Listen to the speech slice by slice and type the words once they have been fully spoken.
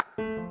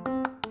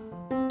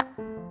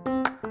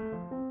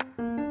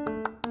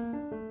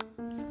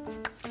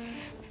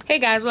Hey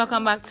guys,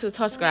 welcome back to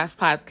Touch Grass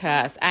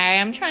Podcast. I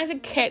am trying to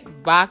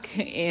get back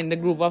in the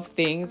groove of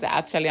things.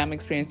 Actually, I'm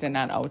experiencing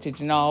an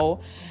outage now.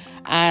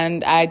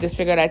 And I just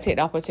figured I'd take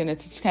the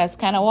opportunity to just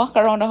kind of walk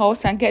around the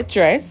house and get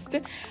dressed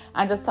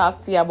and just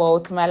talk to you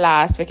about my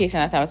last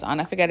vacation that I was on.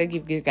 I figured I'd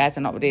give you guys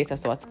an update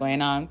as to what's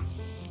going on.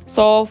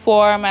 So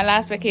for my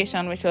last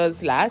vacation, which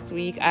was last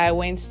week, I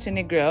went to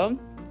Negril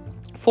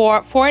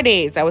for 4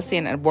 days. I was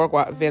staying at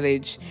Boardwalk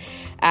Village.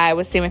 I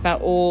was staying with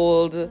an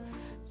old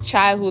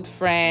childhood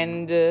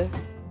friend,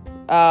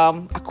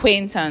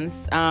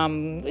 acquaintance,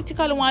 what you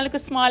call it, one like a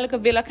small like a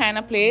villa kind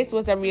of place. It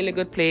was a really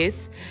good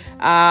place.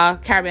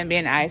 Caribbean Bay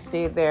and I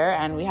stayed there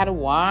and we had a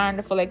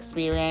wonderful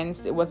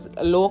experience. It was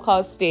a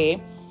local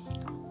stay,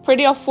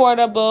 pretty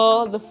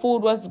affordable. The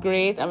food was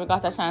great and we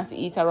got a chance to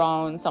eat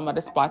around some of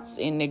the spots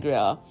in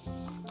Negril.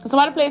 Some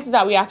of the places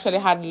that we actually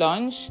had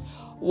lunch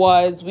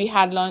was we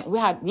had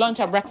lunch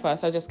or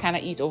breakfast, or just kind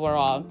of eat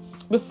overall.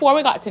 Before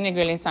we got to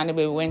Negril in Sandy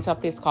Bay, we went to a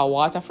place called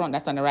Waterfront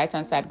that's on the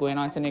right-hand side going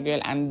on to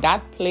Negril, and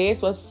that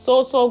place was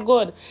so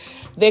good.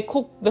 They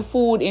cooked the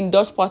food in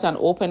Dutch pot and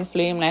open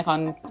flame, like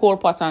on coal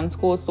pot and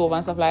coal stove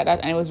and stuff like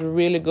that, and it was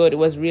really good. It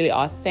was really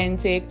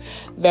authentic,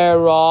 very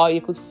raw. You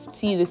could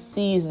see the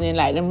seasoning,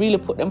 like them really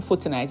put them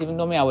foot in it, even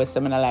though me always say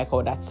I like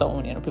how that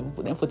sound, people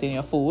put them foot in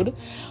your food.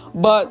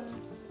 But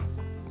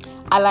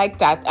I like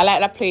that. I like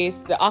that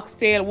place. The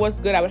oxtail was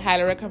good. I would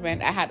highly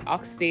recommend. I had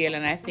oxtail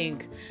and I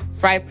think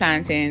fried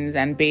plantains,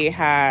 and Bay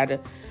had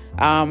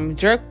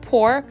jerk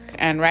pork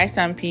and rice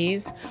and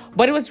peas.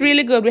 But it was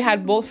really good. We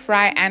had both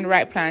fried and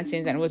ripe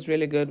plantains and it was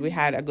really good. We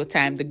had a good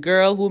time. The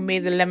girl who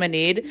made the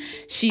lemonade,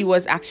 she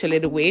was actually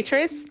the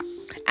waitress,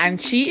 and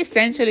she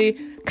essentially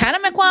kind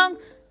of make one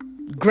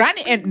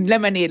granny and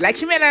lemonade. Like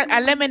she made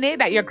a lemonade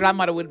that your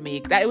grandmother would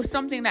make. That it was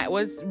something that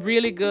was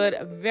really good,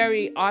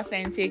 very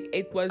authentic.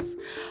 It was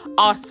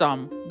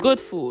awesome. Good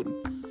food.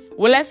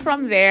 We left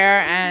from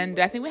there and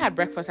I think we had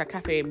breakfast at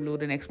Cafe Blue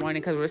the next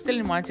morning because we were still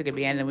in Montego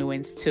Bay, and then we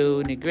went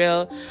to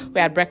Negril.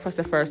 We had breakfast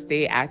the first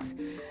day at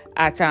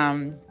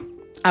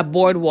a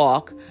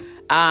boardwalk.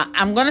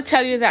 I'm gonna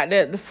tell you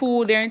that the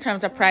food there in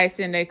terms of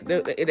pricing, like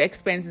the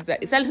expenses,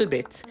 it's a little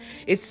bit.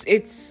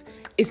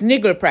 It's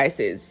Negril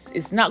prices.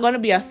 It's not going to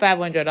be a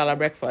 $500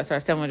 breakfast or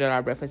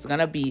 $700 breakfast. It's going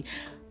to be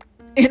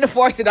in the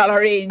 $40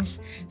 range.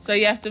 So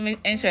you have to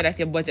ensure that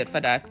you budget for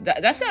that.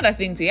 That's the other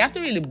thing too. You have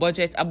to really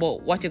budget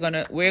about where you're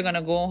going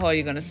to go, how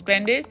you're going to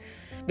spend it.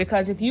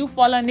 Because if you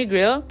follow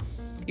Negril,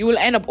 you will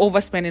end up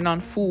overspending on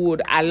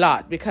food a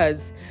lot,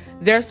 because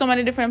there are so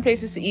many different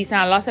places to eat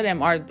and a lot of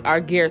them are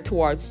geared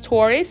towards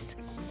tourists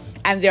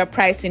and they're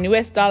priced in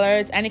US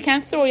dollars, and it can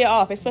throw you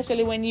off,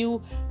 especially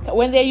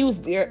when they use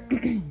their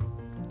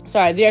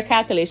their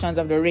calculations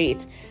of the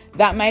rate.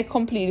 That might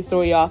completely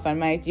throw you off,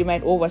 and you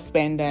might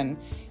overspend, and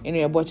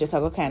your budget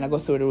will kind of go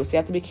through the roof. So you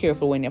have to be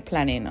careful when you're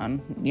planning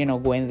on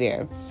going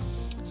there.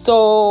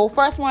 So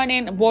first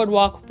morning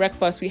boardwalk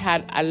breakfast, we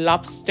had a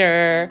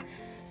lobster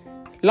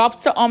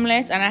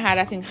omelette, and I had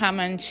I think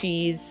ham and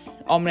cheese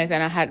omelette,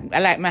 and I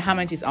like my ham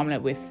and cheese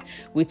omelette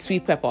with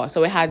sweet pepper.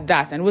 So we had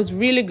that and it was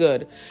really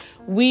good.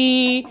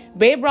 Bay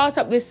brought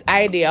up this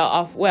idea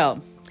of,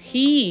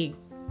 he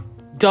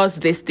does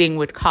this thing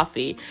with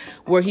coffee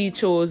where he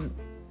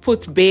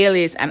put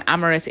Baileys and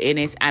Amaretto in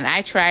it, and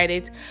I tried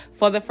it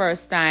for the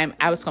first time.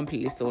 I was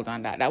completely sold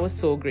on that. That was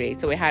so great.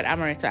 So we had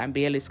Amaretto and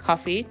Baileys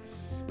coffee.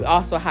 We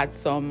also had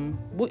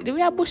did we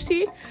have bush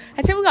tea?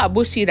 I think we got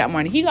bush tea that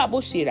morning. He got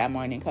bush tea that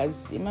morning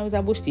because he was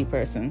a bush tea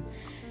person.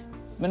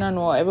 I don't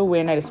know,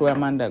 everywhere now this where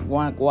man that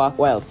walk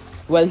well,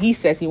 he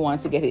says he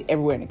wants to get it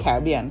everywhere in the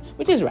Caribbean,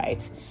 which is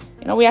right.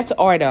 We had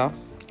to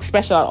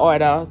special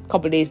order a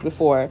couple days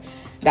before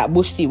that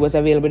bush tea was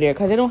available there,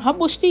 because they don't have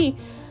bush tea.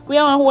 We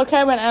are on whole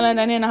Caribbean island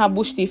and they don't have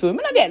bush tea for me.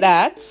 I don't get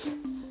that.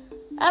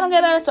 I don't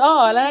get that at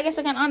all. And I guess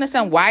I can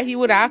understand why he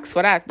would ask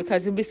for that,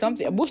 because it'd be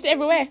something. A bush tea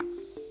everywhere.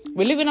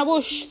 We live in a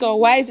bush, so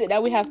why is it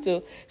that we have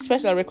to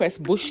special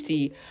request bush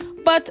tea?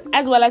 But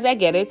as well as I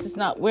get it, it's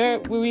not, we're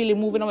really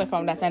moving away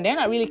from that, and they're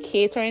not really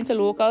catering to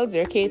locals.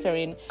 They're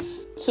catering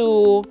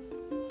to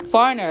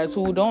foreigners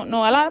who don't know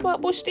a lot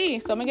about bush tea.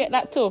 So I'm gonna get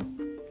that too.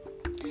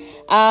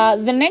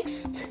 The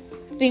next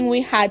thing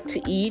we had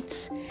to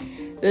eat,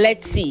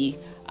 let's see,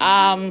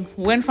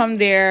 went from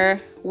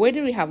there. Where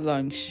did we have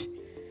lunch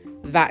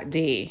that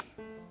day?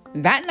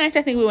 That night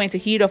I think we went to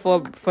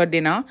Hedo for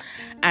dinner,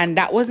 and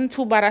that wasn't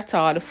too bad at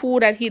all. The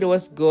food at Hedo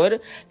was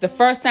good. The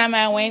first time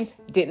I went,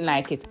 didn't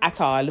like it at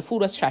all. The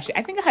food was trashy.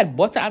 I think I had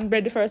butter and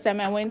bread the first time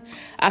I went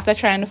after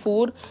trying the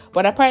food,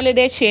 but apparently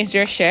they changed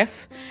their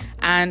chef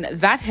and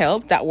that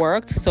helped, that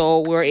worked.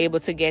 So we were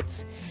able to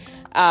get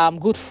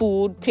good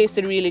food,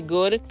 tasted really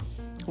good.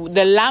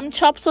 The lamb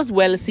chops was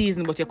well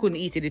seasoned, but you couldn't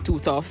eat it, it's too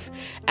tough.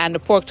 And the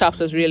pork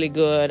chops was really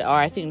good, or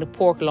I think the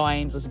pork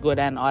loins was good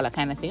and all that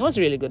kind of thing. It was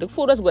really good. The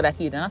food was good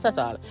at Eden, not at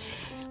all.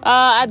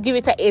 I'd give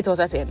it an 8 out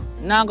of 10.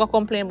 Not gonna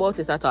complain about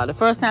it at all. The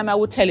first time I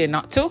would tell you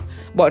not to,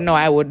 but no,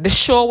 I would. The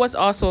show was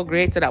also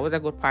great, so that was a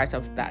good part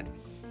of that.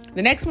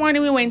 The next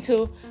morning we went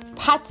to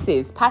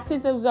Patsy's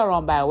is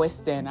around by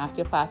Western.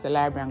 After you pass the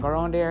library and go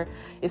around there,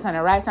 it's on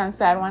the right hand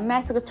side. One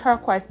nice little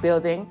turquoise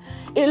building.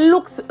 It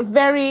looks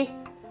very,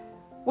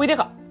 what do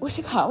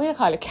you call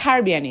it?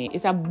 Caribbean-y.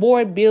 It's a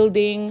board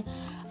building.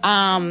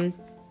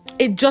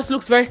 It just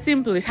looks very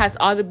simple. It has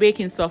all the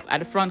baking stuff at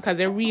the front because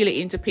they're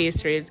really into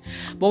pastries.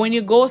 But when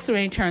you go through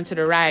and turn to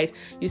the right,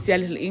 you see a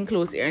little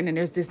enclosed area, and then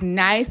there's this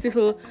nice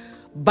little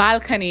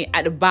balcony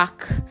at the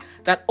back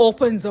that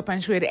opens up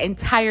and shows you the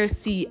entire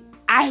sea.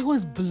 I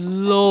was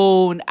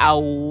blown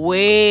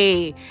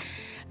away.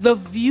 The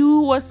view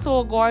was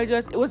so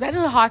gorgeous. It was a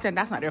little hot, and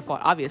that's not their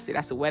fault. Obviously,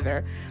 that's the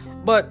weather.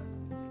 But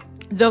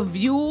the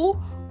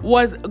view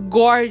was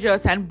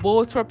gorgeous, and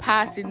boats were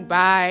passing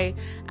by,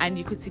 and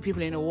you could see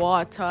people in the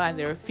water, and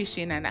they were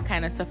fishing and that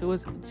kind of stuff. It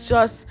was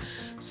just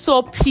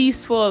so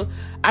peaceful.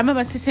 I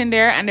remember sitting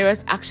there, and there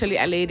was actually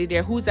a lady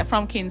there who's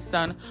from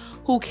Kingston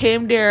who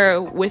came there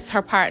with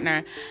her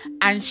partner,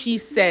 and she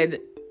said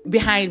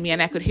behind me,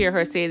 and I could hear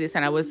her say this,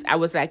 and I was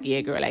like, yeah,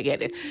 girl, I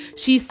get it.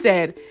 She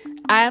said,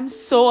 I am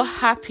so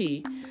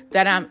happy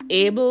that I'm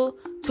able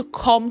to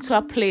come to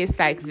a place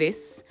like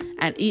this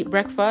and eat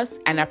breakfast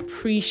and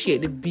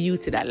appreciate the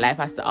beauty that life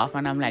has to offer.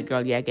 And I'm like,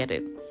 girl, yeah, I get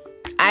it.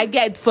 I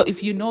get, for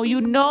if you know, you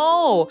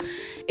know.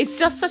 It's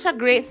just such a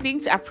great thing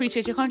to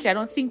appreciate your country. I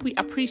don't think we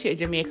appreciate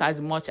Jamaica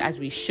as much as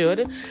we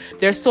should.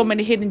 There's so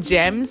many hidden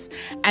gems,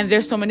 and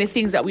there's so many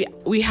things that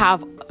we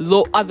have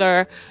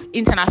other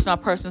international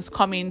persons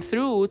coming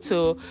through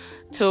to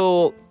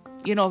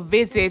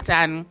visit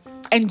and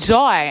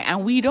enjoy,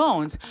 and we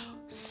don't.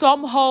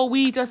 Somehow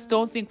we just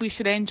don't think we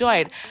should enjoy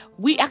it.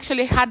 We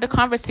actually had the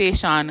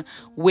conversation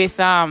with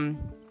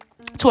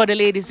two of the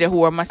ladies there who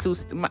were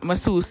massage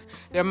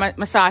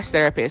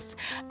therapists,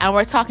 and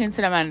we're talking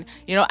to them, and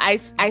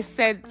I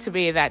said to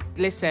Bay that,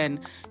 listen,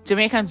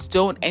 Jamaicans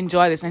don't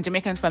enjoy this, and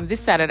Jamaicans from this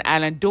side of the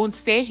island don't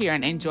stay here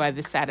and enjoy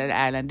this side of the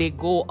island. They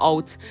go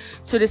out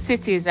to the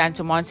cities and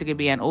to Montego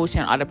Bay and Ochi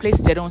and other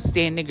places. They don't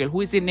stay in Negril. Who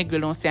is in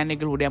Negril don't stay in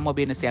Negril. Who they're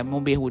Mobe don't stay in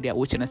Mobe. Who they're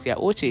Ochi don't stay in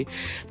Ochi.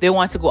 They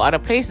want to go other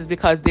places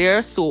because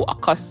they're so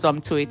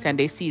accustomed to it and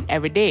they see it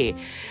every day.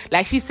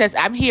 Like she says,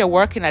 I'm here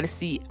working at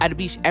the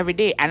beach every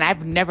day, and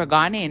I've never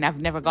gone in. I've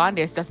never gone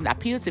there. It doesn't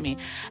appeal to me.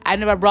 I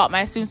never brought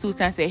my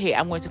swimsuits and say, hey,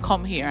 I'm going to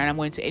come here and I'm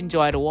going to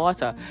enjoy the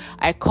water.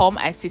 I come,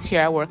 I sit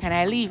here, I work, and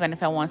I leave. And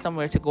if I want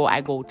somewhere to go, I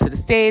go to the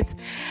States.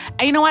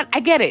 And you know what? I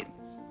get it.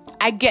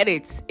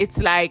 It's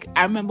like,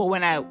 I remember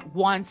when I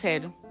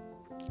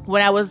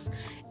was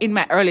in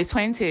my early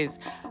 20s,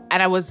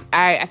 and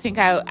I think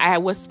I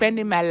was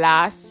spending my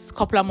last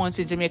couple of months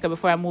in Jamaica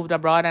before I moved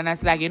abroad, and I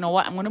was like, you know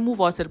what? I'm going to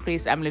move out to the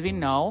place I'm living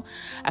now.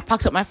 I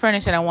packed up my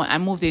furniture, and I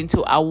moved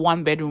into a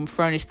 1-bedroom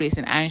furnished place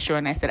in Anshore,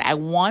 and I said, I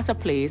want a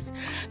place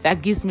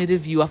that gives me the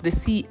view of the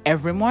sea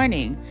every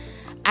morning.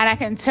 And I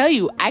can tell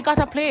you, I got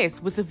a place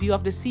with a view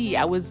of the sea.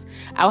 I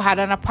had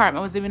an apartment.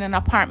 I was living in an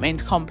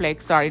apartment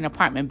complex, or an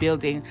apartment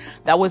building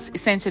that was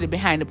essentially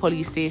behind the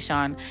police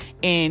station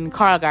in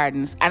Coral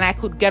Gardens. And I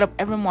could get up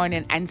every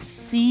morning and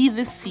see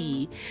the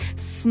sea,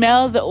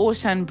 smell the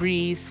ocean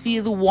breeze,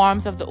 feel the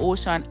warmth of the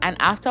ocean. And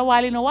after a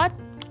while, you know what?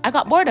 I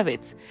got bored of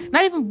it.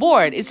 Not even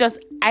bored. It's just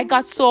I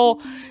got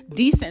so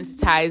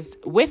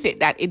desensitized with it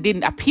that it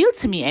didn't appeal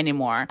to me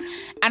anymore.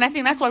 And I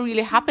think that's what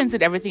really happens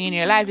with everything in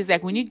your life. Is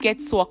like when you get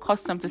so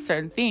accustomed to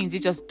certain things, you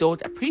just don't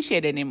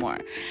appreciate it anymore.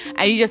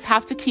 And you just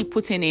have to keep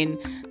putting in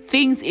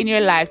things in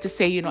your life to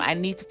say, I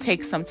need to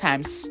take some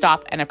time,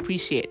 stop and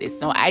appreciate this.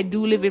 Now, I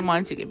do live in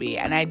Montego Bay,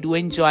 and I do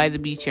enjoy the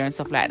beach here and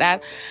stuff like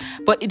that.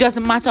 But it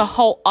doesn't matter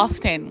how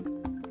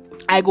often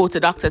I go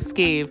to Doctor's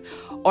Cave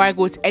or I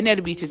go to any of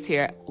the beaches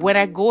here. When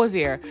I go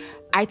there,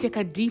 I take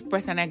a deep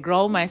breath and I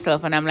ground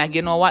myself, and I'm like,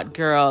 you know what,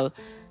 girl?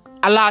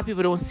 A lot of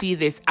people don't see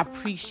this,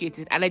 appreciate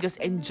it. And I just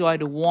enjoy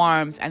the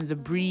warmth and the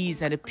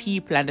breeze and the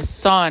people and the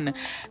sun,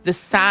 the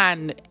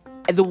sand,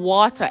 the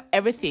water,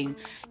 everything.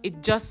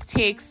 It just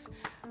takes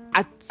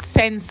a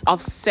sense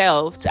of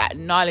self to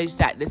acknowledge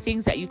that the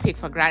things that you take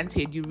for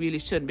granted, you really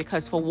shouldn't.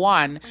 Because for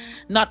one,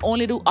 not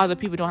only do other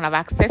people don't have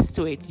access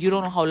to it, you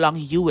don't know how long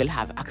you will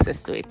have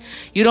access to it.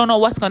 You don't know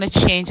what's going to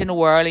change in the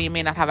world, and you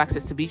may not have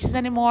access to beaches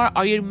anymore,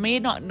 or you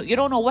don't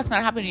know what's going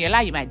to happen in your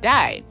life. You might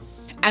die.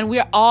 And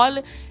we're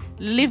all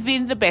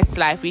living the best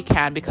life we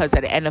can, because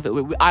at the end of it,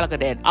 we're all going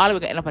to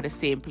end up at the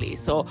same place.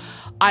 So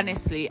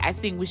honestly, I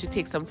think we should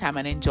take some time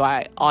and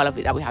enjoy all of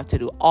it that we have to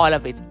do. All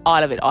of it.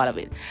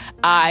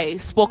 I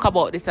spoke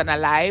about this on a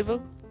live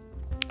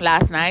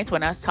last night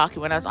when I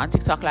was on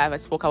TikTok live. I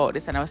spoke about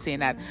this, and I was saying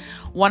that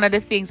one of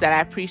the things that I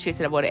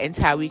appreciated about the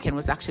entire weekend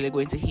was actually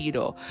going to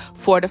Hedo,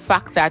 for the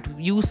fact that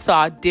you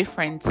saw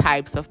different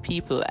types of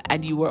people,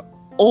 and you were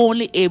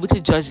only able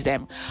to judge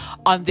them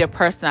on their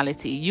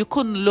personality. You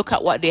couldn't look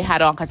at what they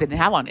had on because they didn't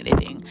have on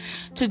anything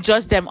to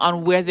judge them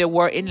on where they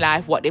were in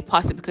life, what they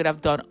possibly could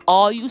have done.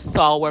 All you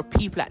saw were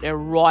people at their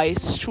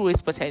rawest,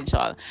 truest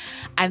potential,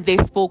 and they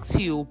spoke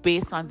to you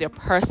based on their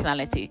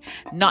personality,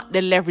 not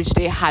the leverage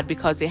they had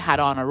because they had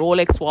on a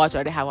Rolex watch,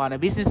 or they have on a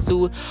business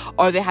suit,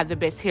 or they had the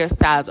best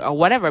hairstyles or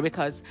whatever,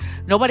 because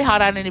nobody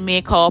had on any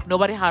makeup,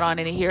 nobody had on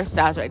any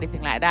hairstyles or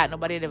anything like that.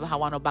 Nobody ever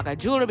had on a bag of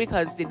jewelry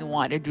because they didn't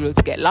want their jewelry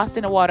to get lost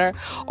in the water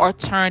or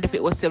turned if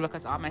it was silver,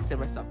 because all my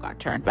silver stuff got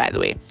turned, by the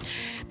way.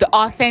 The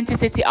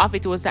authenticity of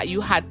it was that you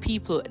had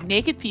people,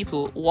 naked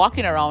people,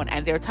 walking around,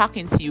 and they're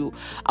talking to you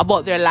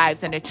about their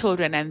lives and their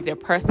children and their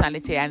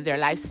personality and their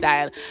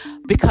lifestyle,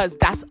 because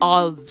that's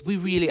all we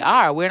really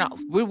are.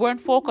 We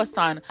weren't focused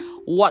on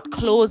what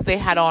clothes they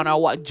had on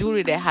or what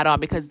jewelry they had on,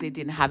 because they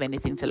didn't have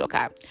anything to look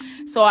at.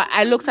 So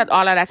I looked at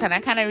all of that, and I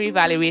kind of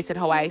reevaluated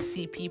how I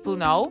see people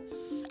now.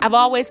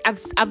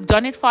 I've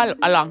done it for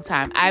a long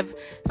time. I've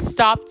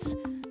stopped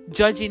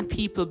judging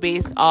people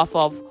based off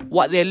of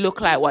what they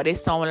look like, what they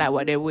sound like,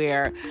 what they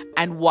wear,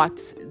 and where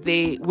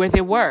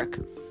they work.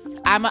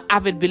 I'm an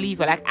avid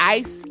believer. Like,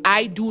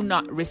 I do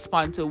not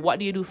respond to what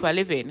do you do for a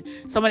living.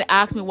 Somebody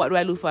asks me what do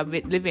I do for a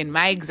living,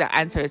 my exact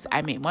answer is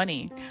I make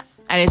money.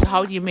 And it's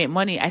how do you make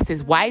money? I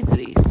says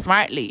wisely,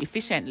 smartly,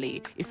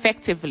 efficiently,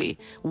 effectively,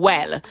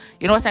 well.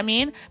 You know what I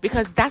mean?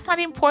 Because that's not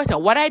important.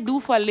 What I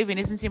do for a living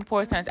isn't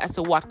important as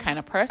to what kind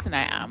of person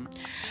I am.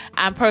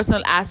 And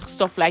personal ask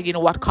stuff like,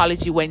 what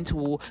college you went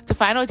to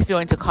find out if you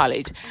went to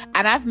college.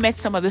 And I've met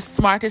some of the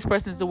smartest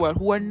persons in the world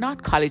who are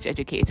not college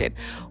educated,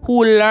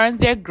 who learn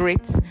their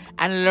grit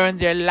and learn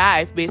their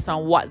life based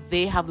on what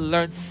they have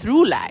learned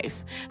through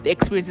life, the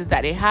experiences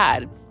that they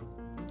had.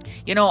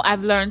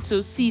 I've learned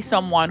to see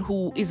someone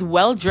who is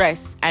well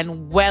dressed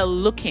and well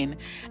looking,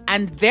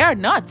 and they're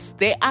nuts.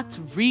 They act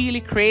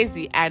really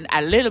crazy and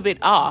a little bit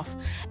off,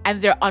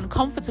 and they're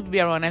uncomfortable to be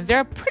around, and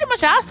they're pretty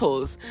much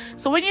assholes.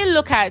 So when you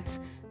look at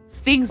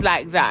things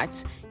like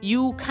that,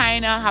 you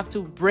kind of have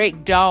to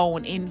break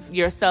down in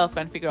yourself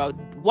and figure out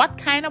what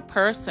kind of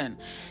person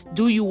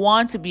do you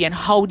want to be and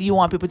how do you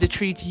want people to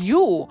treat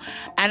you.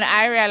 And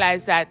I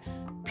realized that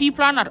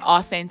people are not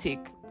authentic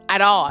at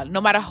all, no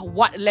matter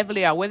what level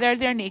they are, whether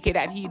they're naked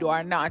at Hedo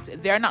or not.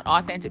 They're not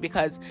authentic,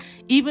 because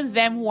even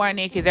them who are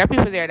naked, there are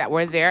people there that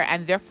were there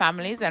and their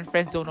families and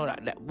friends don't know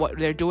what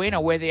they're doing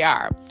or where they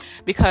are,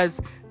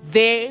 because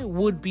they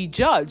would be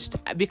judged,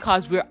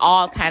 because we're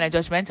all kind of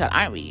judgmental,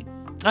 aren't we? You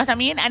know what I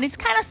mean? And it's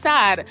kind of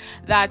sad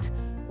that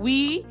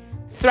we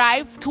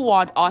thrive to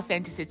want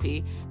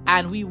authenticity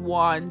and we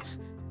want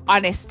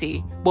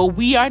honesty, but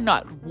we are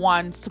not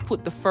ones to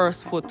put the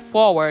first foot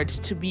forward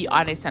to be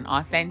honest and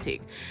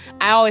authentic.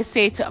 I always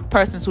say to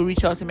persons who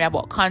reach out to me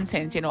about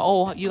content, you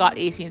got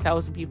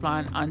 18,000 people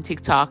on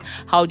TikTok.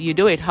 How do you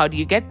do it? How do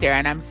you get there?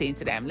 And I'm saying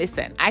to them,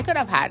 listen, I could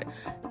have had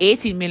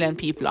 18 million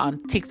people on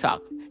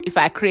TikTok if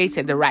I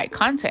created the right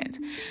content,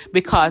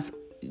 because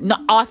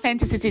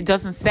authenticity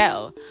doesn't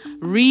sell.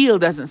 Real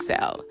doesn't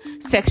sell.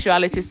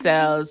 Sexuality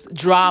sells.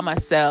 Drama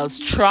sells.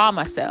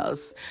 Trauma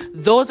sells.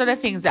 Those are the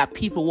things that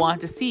people want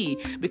to see,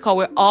 because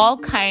we're all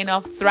kind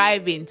of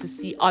thriving to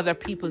see other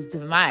people's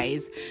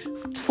demise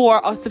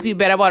for us to feel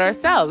better about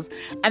ourselves.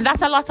 And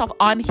that's a lot of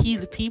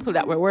unhealed people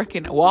that we're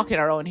walking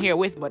around here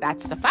with, but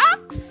that's the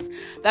facts.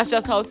 That's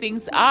just how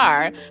things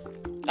are.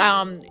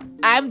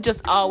 I'm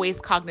just always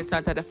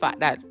cognizant of the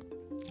fact that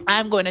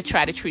I'm going to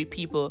try to treat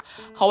people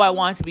how I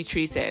want to be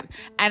treated.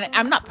 And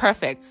I'm not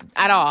perfect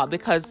at all,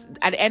 because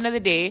at the end of the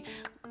day,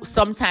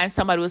 sometimes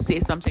somebody will say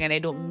something and they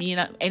don't mean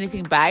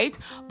anything by it,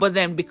 but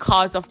then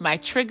because of my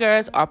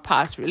triggers or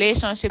past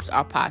relationships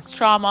or past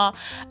trauma,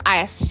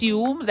 I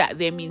assume that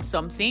they mean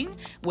something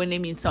when they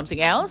mean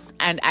something else,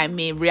 and I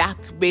may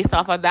react based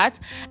off of that.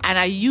 And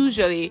I'm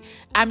usually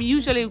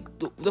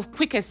the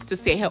quickest to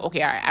say, hey,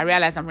 okay, I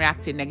realize I'm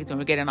reacting negatively,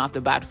 we're getting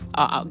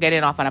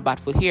off on a bad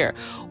foot here.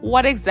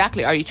 What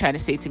exactly are you trying to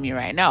say to me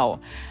right now?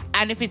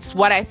 And if it's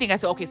what I think, I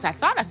say, okay, so I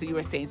thought that's what you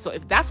were saying. So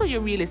if that's what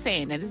you're really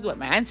saying, then this is what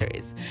my answer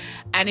is.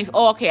 And if,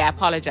 okay, I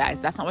apologize,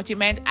 that's not what you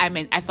meant.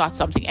 I thought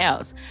something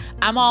else.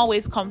 I'm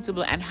always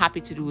comfortable and happy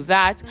to do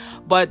that.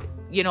 But,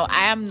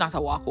 I am not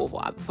a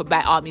walkover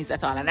by all means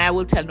at all. And I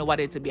will tell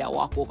nobody to be a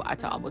walkover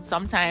at all. But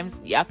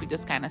sometimes you have to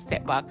just kind of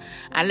step back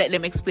and let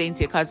them explain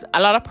to you, because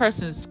a lot of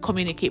persons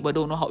communicate but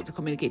don't know how to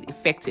communicate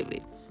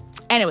effectively.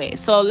 Anyway,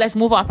 so let's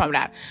move on from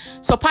that.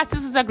 So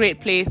Patsy's is a great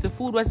place. The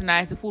food was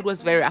nice. The food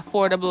was very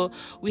affordable.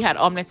 We had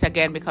omelets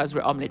again, because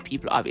we're omelet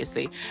people,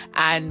 obviously.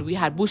 And we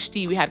had bush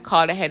tea. We had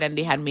called ahead and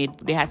they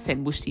had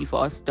sent bush tea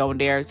for us down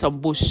there. Some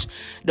bush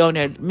down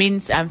there,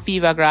 mint and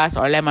fever grass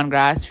or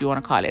lemongrass, if you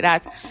want to call it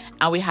that.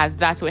 And we had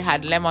that. So we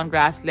had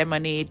lemongrass,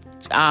 lemonade,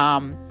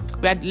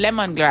 we had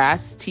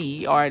lemongrass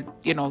tea or,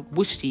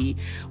 bush tea.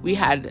 We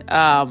had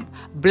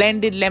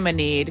blended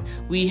lemonade.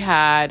 We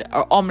had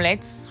our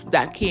omelets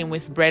that came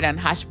with bread and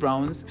hash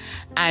browns.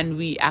 And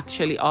we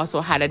actually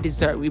also had a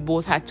dessert. We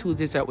both had 2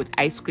 desserts with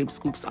ice cream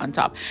scoops on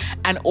top.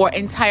 And our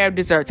entire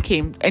breakfast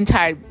came to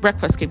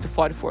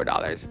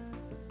 $44.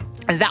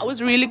 And that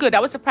was really good.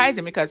 That was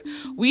surprising because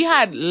we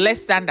had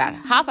less than that,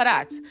 half of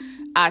that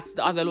at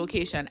the other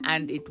location,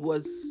 and it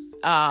was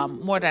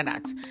more than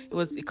that.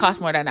 It cost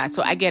more than that.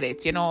 So I get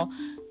it,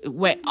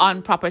 when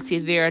on property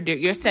there,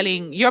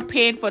 you're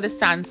paying for the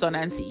sand, sun,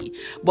 and sea,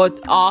 but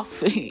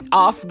off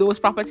those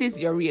properties,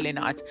 you're really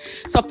not.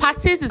 So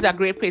Patsy's is a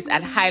great place.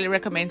 I'd highly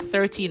recommend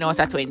 13 out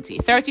of 20,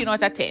 13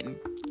 out of 10.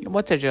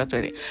 What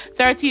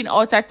 13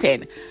 out of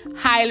 10.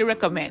 Highly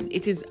recommend.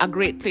 It is a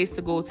great place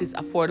to go. It is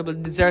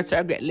affordable. Desserts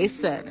are great.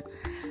 Listen,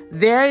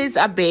 there is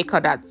a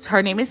baker that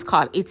her name is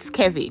called It's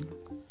Kevy.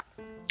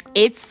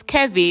 It's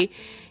Kevy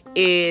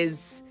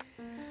is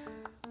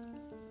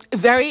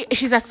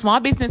she's a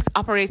small business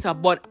operator,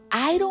 but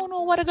I don't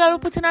know what a girl will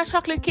put in her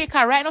chocolate cake.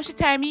 Right now she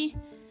tell me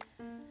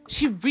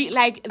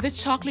the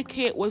chocolate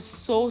cake was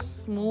so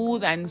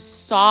smooth and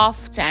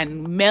soft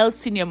and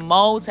melts in your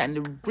mouth, and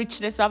the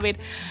richness of it.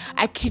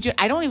 I kid you,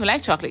 I don't even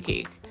like chocolate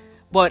cake,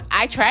 but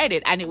I tried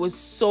it and it was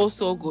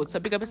so good. So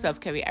big up yourself,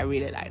 Kevin. I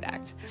really like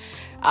that.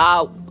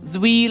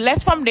 We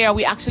left from there.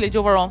 We actually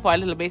drove around for a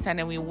little bit and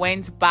then we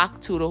went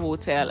back to the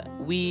hotel.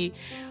 We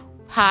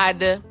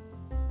had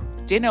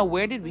dinner.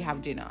 Where did we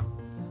have dinner?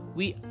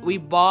 We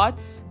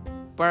bought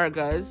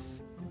burgers.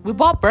 We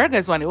bought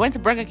burgers one day. We went to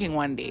Burger King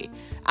one day,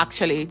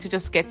 actually, to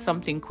just get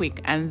something quick.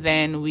 And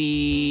then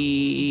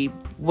we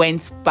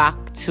went back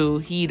to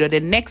Hedo the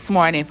next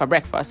morning for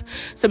breakfast.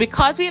 So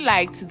because we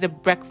liked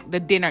the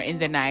dinner in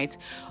the night,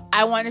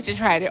 I wanted to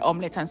try the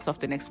omelette and stuff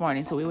the next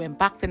morning. So we went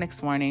back the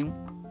next morning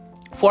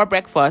for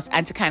breakfast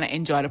and to kind of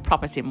enjoy the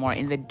property more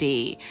in the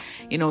day,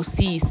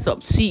 see,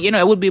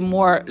 it would be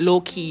more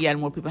low key and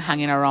more people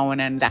hanging around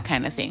and that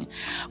kind of thing.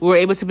 We were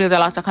able to build a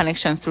lot of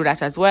connections through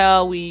that as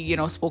well. We,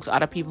 spoke to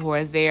other people who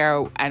were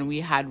there and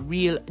we had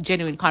real,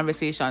 genuine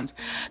conversations.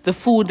 The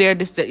food there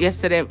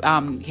yesterday,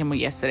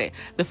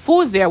 the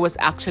food there was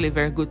actually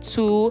very good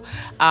too.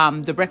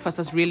 The breakfast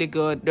was really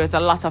good. There's a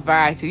lot of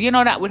variety.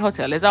 That with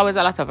hotel, there's always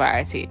a lot of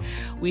variety.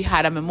 We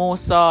had a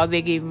mimosa.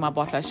 They gave him a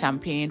bottle of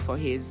champagne for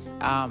his,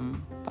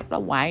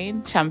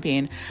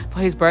 champagne for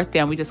his birthday,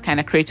 and we just kind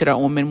of created our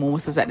own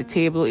mimosas at the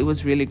table. It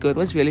was really good. It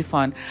was really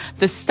fun.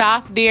 The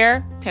staff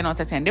there, 10 out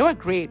of 10. They were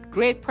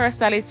great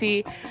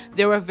personality.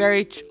 They were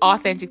very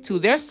authentic too.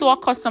 They're so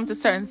accustomed to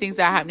certain things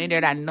that are happening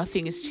there that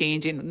nothing is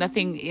changing.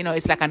 Nothing,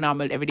 it's like a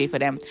normal everyday for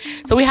them.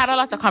 So we had a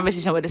lot of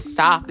conversation with the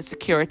staff, the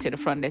security, the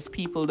front desk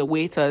people, the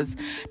waiters,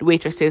 the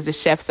waitresses, the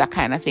chefs, that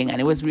kind of thing.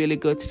 And it was really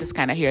good to just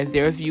kind of hear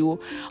their view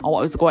on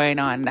what was going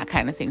on, that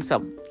kind of thing.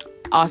 So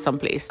awesome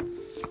place.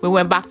 We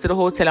went back to the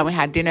hotel and we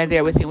had dinner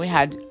there with him. We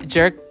had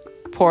jerk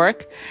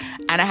pork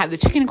and I had the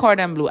chicken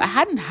cordon bleu. I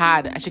hadn't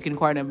had a chicken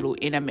cordon bleu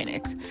in a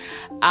minute.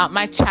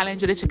 My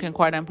challenge with the chicken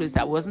cordon bleu is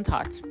that it wasn't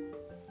hot.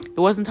 It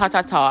wasn't hot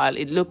at all.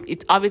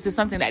 It's obviously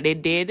something that they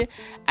did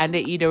and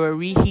they either were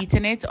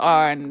reheating it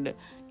or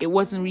it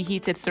wasn't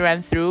reheated through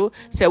and through.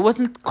 So it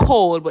wasn't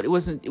cold, but it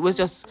was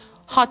just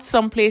hot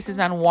some places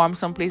and warm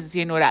some places.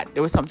 That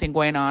there was something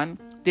going on.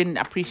 Didn't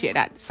appreciate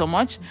that so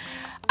much.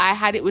 I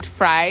had it with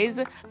fries.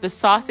 The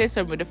sauce they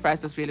served with the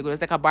fries was really good. It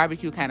was like a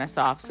barbecue kind of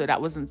sauce, so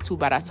that wasn't too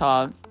bad at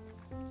all.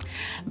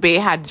 They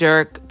had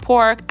jerk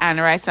pork and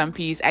rice and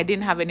peas. I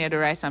didn't have any other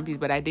rice and peas,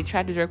 but I did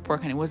try the jerk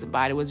pork and it wasn't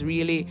bad. It was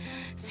really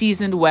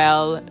seasoned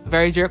well,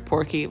 very jerk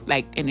porky,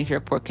 like any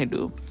jerk pork can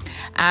do.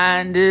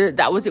 And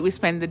that was it. We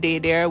spent the day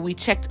there. We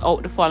checked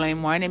out the following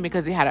morning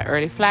because we had an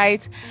early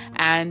flight,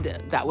 and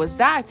that was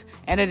that.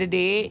 End of the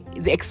day,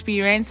 the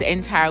experience, the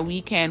entire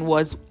weekend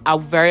was a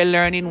very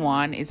learning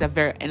one. It's a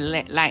very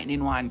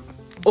enlightening one.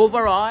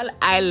 Overall,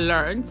 I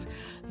learned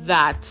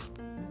that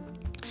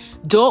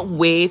don't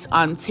wait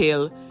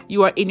until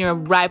you are in your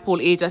ripe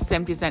old age of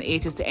 70s and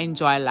 80s to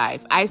enjoy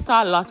life. I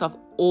saw a lot of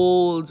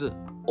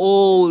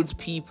old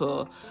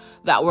people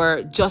that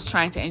were just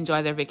trying to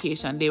enjoy their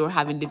vacation. They were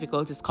having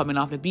difficulties coming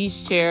off the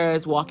beach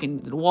chairs, walking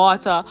in the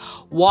water,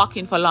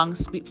 walking for long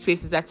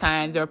spaces at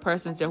time. There are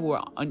persons there who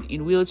were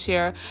in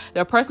wheelchair.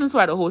 There are persons who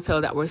were at the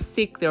hotel that were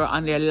sick. They were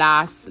on their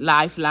last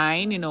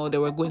lifeline. They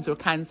were going through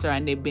cancer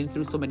and they've been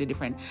through so many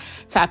different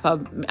type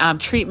of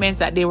treatments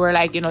that they were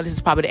like, this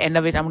is probably the end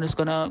of it. I'm just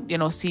gonna,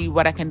 see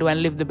what I can do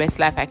and live the best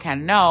life I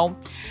can now.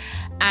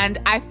 And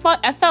I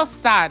felt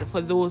sad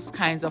for those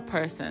kinds of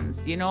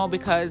persons,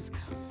 because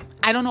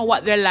I don't know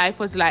what their life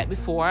was like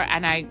before,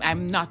 and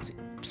I'm not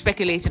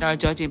speculating or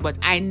judging, but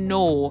I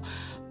know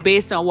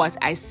based on what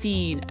I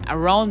see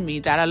around me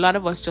that a lot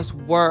of us just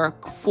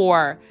work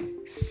for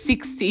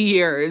 60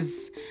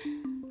 years,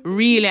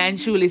 really and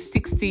truly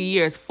 60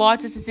 years,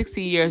 40 to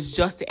 60 years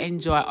just to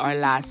enjoy our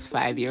last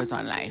 5 years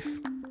on life.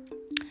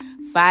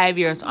 5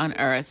 years on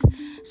earth.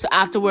 So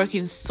after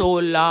working so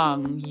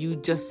long, you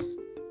just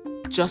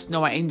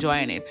know I'm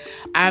enjoying it.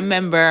 I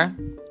remember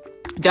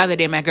the other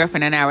day, my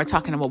girlfriend and I were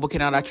talking about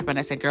booking out our trip, and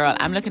I said, "Girl,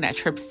 I'm looking at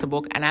trips to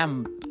book,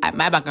 and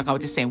my bank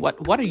account is saying,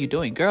 what are you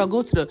doing, girl? Go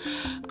watch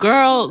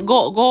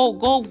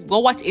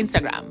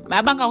Instagram."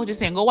 My bank account is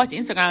saying, "Go watch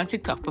Instagram and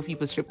TikTok for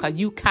people's trip because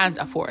you can't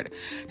afford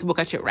to book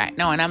a trip right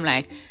now." And I'm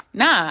like,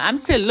 "Nah, I'm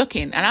still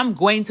looking, and I'm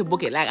going to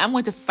book it. Like I'm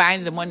going to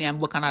find the money and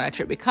book another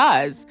trip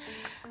because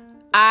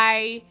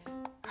I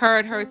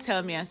heard her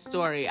tell me a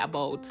story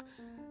about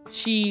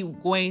she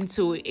going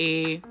to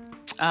a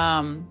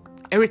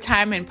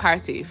retirement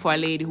party for a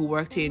lady who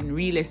worked in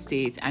real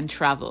estate and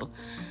travel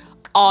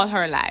all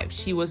her life.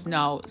 She was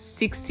now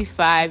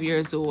 65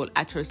 years old.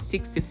 At her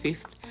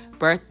 65th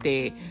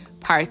birthday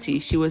party,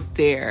 she was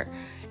there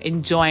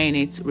enjoying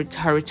it with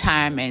her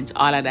retirement,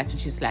 all of that. And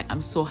she's like,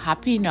 I'm so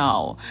happy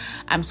now.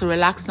 I'm so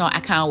relaxed now. I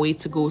can't wait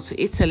to go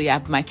to Italy. I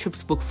have my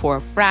trips booked for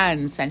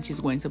France, and she's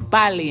going to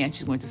Bali, and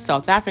she's going to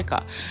South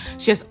Africa.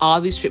 She has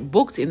all these trips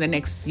booked in the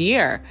next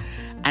year.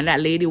 And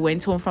that lady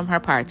went home from her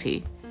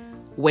party,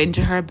 went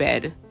to her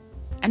bed,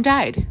 and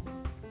died.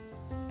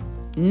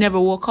 Never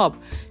woke up.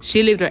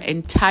 She lived her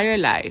entire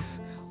life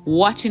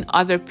watching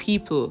other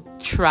people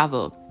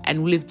travel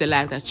and live the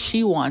life that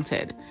she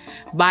wanted,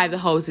 buy the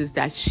houses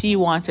that she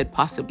wanted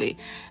possibly.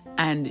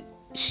 And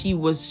she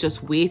was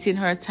just waiting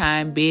her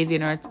time,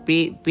 waiting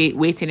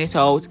it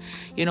out,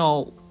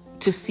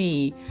 to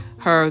see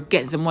her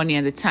get the money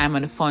and the time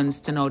and the funds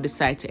to now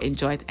decide to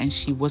enjoy it. And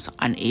she was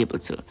unable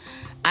to.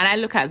 And I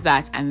look at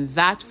that, and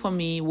that for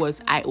me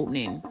was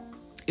eye-opening.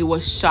 It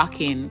was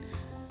shocking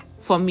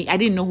for me. I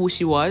didn't know who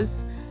she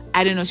was.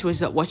 I didn't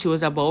know what she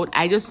was about.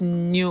 I just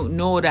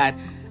know that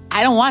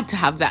I don't want to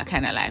have that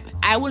kind of life.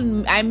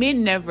 I may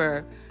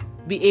never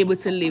be able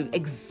to live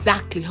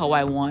exactly how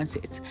I want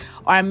it,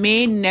 or I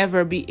may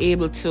never be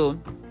able to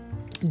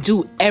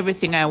do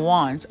everything I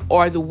want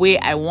or the way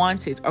I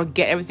want it or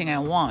get everything I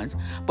want.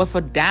 But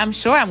for damn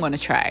sure, I'm going to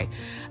try.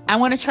 I'm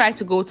going to try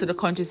to go to the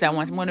countries I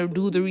want. I'm going to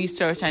do the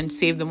research and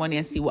save the money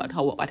and see what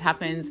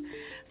happens.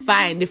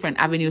 Find different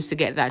avenues to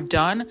get that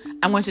done.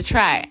 I'm going to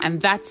try. And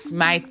that's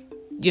my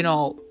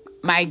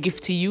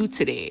gift to you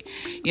today.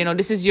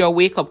 This is your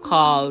wake-up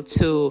call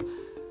to,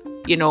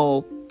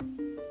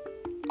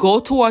 go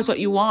towards what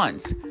you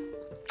want.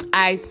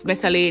 I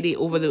met a lady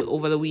over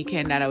the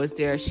weekend that I was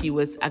there. She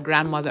was a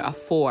grandmother of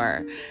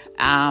 4.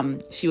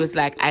 She was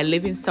like, I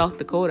live in South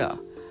Dakota.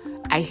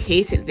 I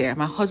hate it there.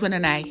 My husband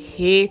and I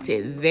hate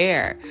it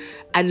there.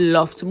 I'd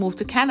love to move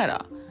to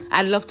Canada.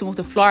 I'd love to move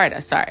to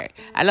Florida.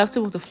 I'd love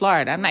to move to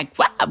Florida. I'm like,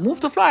 what? Move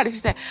to Florida? She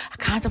said, I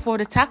can't afford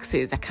the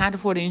taxes. I can't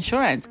afford the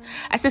insurance.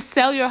 I said,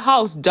 sell your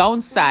house,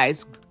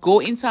 downsize, go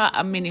into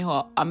a mini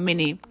home,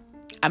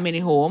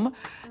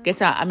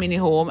 get a mini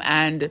home,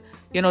 and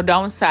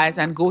downsize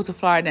and go to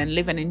Florida and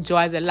live and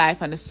enjoy the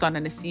life and the sun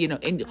and the sea.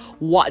 And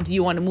what do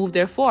you want to move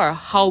there for?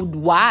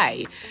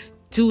 Why?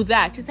 Do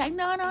that. She's like,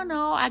 no.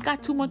 I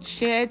got too much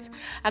shit.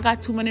 I got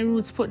too many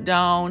roots put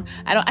down.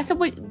 I said,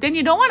 but then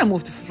you don't want to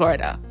move to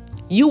Florida.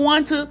 You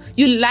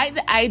like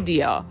the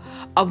idea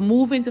of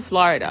moving to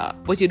Florida,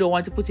 but you don't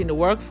want to put in the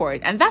work for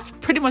it. And that's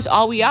pretty much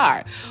all we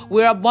are.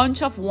 We're a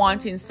bunch of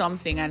wanting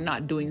something and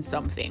not doing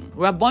something.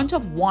 We're a bunch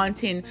of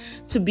wanting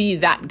to be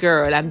that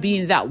girl and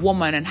being that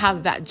woman and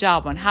have that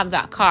job and have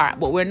that car,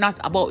 but we're not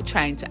about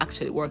trying to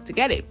actually work to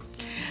get it.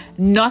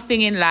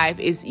 Nothing in life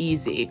is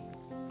easy.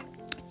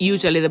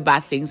 Usually the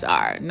bad things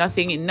are.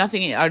 Nothing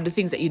or the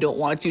things that you don't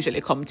want usually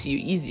come to you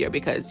easier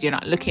because you're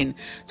not looking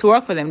to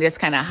work for them. They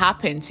just kind of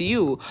happen to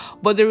you.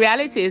 But the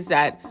reality is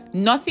that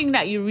nothing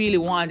that you really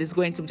want is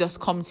going to just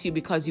come to you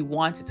because you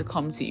want it to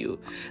come to you.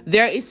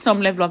 There is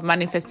some level of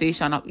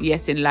manifestation,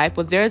 yes, in life,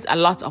 but there's a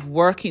lot of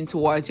working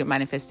towards your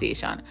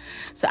manifestation.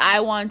 So I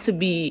want to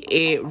be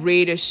a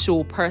radio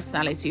show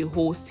personality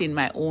hosting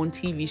my own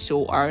TV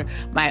show or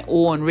my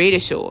own radio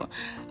show.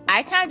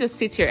 I can't just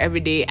sit here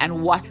every day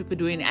and watch people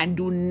doing it and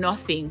do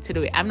nothing to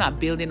do it. I'm not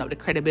building up the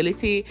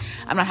credibility.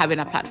 I'm not having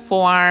a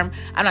platform.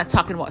 I'm not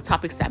talking about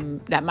topics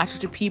that matter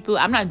to people.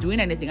 I'm not doing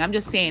anything. I'm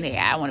just saying, hey,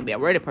 I want to be a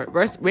radio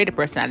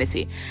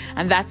personality.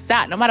 And that's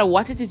that. No matter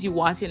what it is you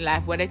want in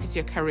life, whether it is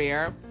your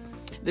career,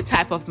 the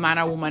type of man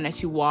or woman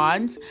that you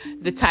want,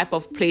 the type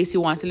of place you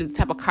want to live, the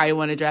type of car you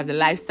want to drive, the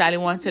lifestyle you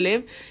want to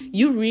live,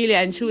 you really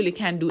and truly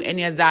can't do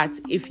any of that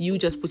if you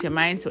just put your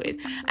mind to it.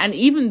 And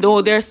even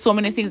though there's so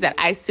many things that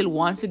I still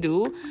want to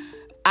do,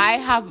 I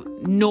have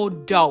no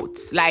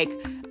doubts. Like,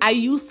 I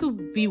used to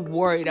be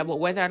worried about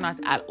whether or not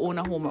I'll own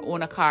a home or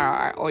own a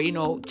car or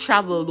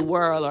travel the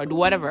world or do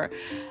whatever.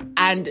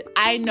 And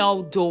I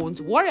now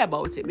don't worry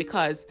about it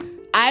because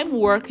I'm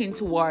working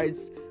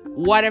towards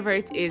whatever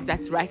it is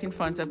that's right in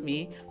front of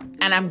me,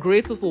 and I'm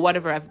grateful for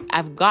whatever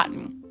I've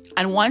gotten.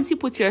 And once you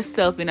put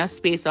yourself in a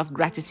space of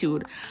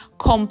gratitude,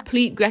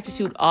 complete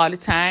gratitude all the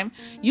time,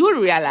 you will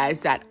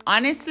realize that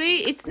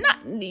honestly, it's not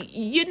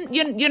you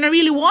don't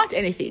really want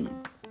anything.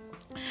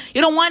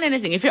 You don't want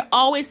anything. If you're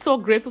always so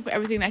grateful for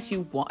everything that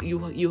you want,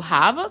 you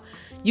have,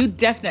 you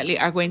definitely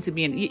are going to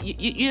be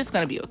you're just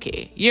going to be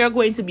okay. You're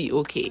going to be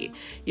okay.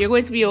 You're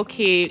going to be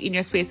okay in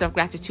your space of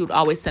gratitude,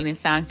 always telling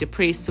thanks. You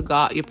praise to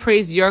God. You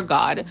praise your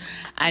God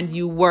and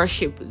you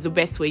worship the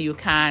best way you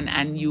can,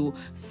 and you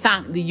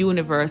thank the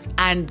universe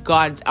and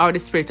God or the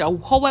spirit or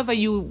however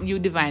you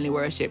divinely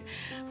worship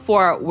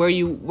for where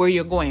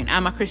you're going.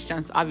 I'm a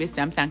Christian, so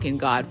obviously I'm thanking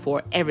God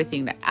for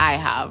everything that I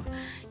have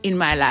in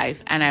my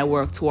life, and I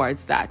work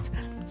towards that.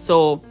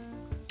 So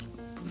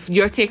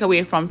your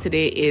takeaway from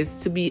today is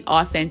to be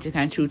authentic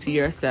and true to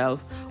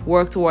yourself.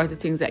 Work towards the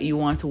things that you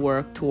want to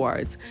work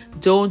towards.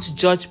 Don't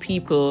judge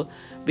people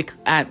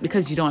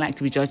because you don't like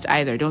to be judged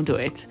either. Don't do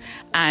it.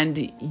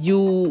 And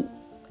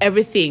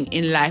everything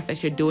in life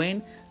that you're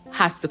doing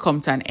has to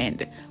come to an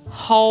end.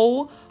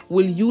 How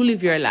will you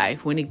live your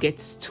life when it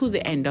gets to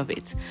the end of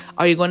it?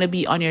 Are you going to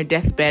be on your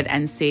deathbed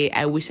and say,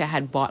 I wish I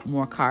had bought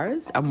more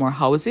cars or more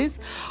houses?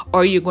 Or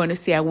are you going to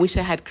say, I wish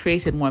I had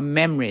created more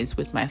memories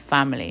with my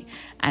family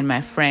and my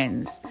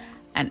friends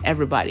and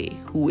everybody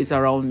who is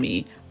around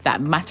me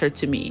that mattered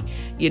to me?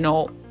 You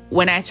know,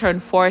 when I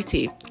turned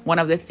 40, one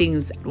of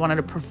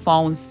the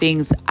profound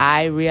things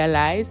I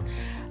realized,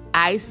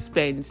 I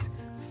spent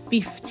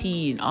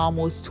 15,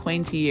 almost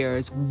 20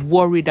 years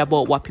worried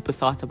about what people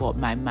thought about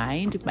my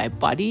mind, my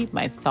body,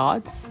 my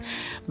thoughts,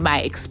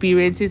 my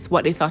experiences,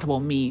 what they thought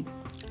about me.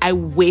 I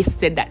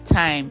wasted that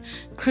time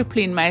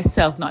crippling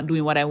myself, not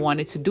doing what I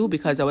wanted to do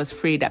because I was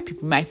afraid that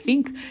people might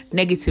think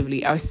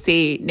negatively or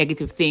say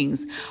negative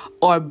things,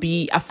 or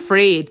be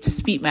afraid to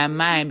speak my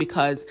mind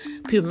because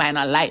people might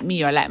not like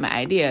me or like my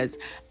ideas.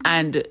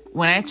 And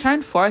when I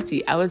turned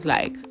 40, I was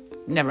like,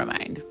 never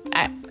mind.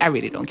 I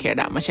really don't care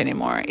that much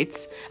anymore.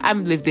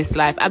 I've lived this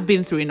life. I've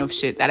been through enough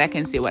shit that I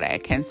can say what I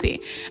can say.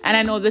 And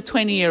I know the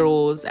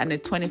 20-year-olds and the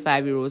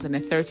 25-year-olds and the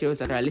 30-year-olds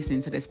that are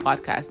listening to this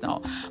podcast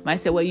now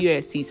might say, well, you're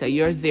a Sita,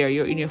 you're there,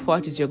 you're in your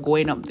 40s, you're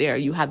going up there,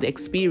 you have the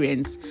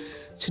experience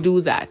to do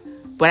that.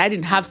 But I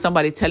didn't have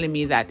somebody telling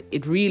me that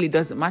it really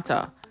doesn't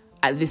matter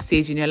at this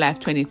stage in your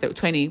life, 20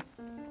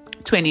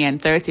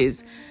 and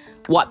 30s,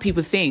 what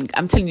people think.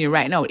 I'm telling you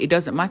right now, it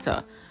doesn't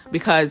matter,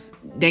 because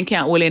they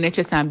can't hold in their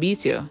chest and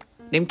beat you.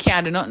 They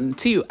can't do nothing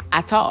to you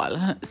at all.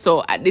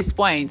 So at this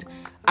point,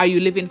 are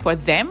you living for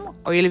them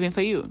or are you living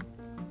for you?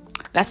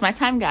 That's my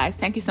time, guys.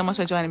 Thank you so much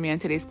for joining me on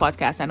today's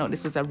podcast. I know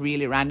this was a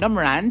really random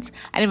rant.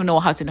 I didn't even know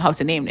how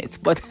to name it,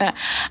 but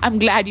I'm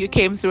glad you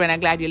came through and I'm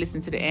glad you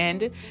listened to the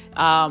end.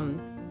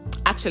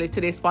 Actually,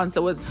 today's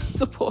sponsor was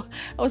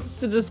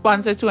the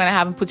sponsor too, and I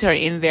haven't put her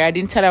in there. I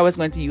didn't tell her I was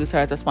going to use her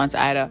as a sponsor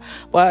either,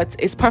 but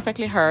it's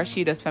perfectly her.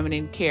 She does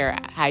feminine care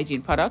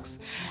hygiene products,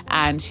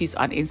 and she's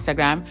on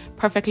Instagram.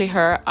 Perfectly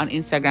her on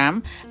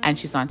Instagram, and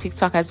she's on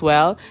TikTok as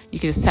well. You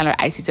can just tell her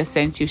Isita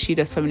sent you. She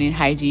does feminine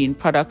hygiene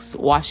products,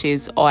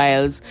 washes,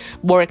 oils,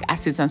 boric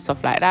acids, and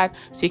stuff like that.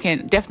 So you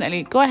can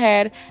definitely go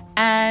ahead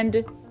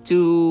and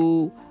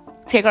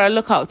take a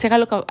look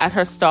at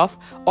her stuff,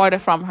 order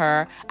from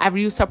her. I've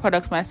used her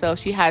products myself.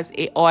 She has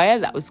a oil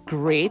that was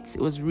great.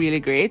 It was really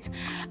great.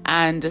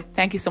 And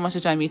thank you so much for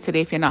joining me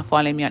today. If you're not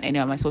following me on any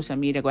of my social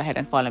media, go ahead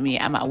and follow me.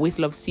 I'm at With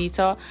Love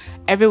Sita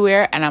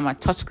everywhere, and I'm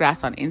at Touch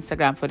Grass on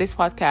Instagram for this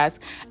podcast.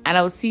 And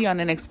I will see you on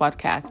the next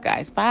podcast,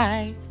 guys.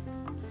 Bye.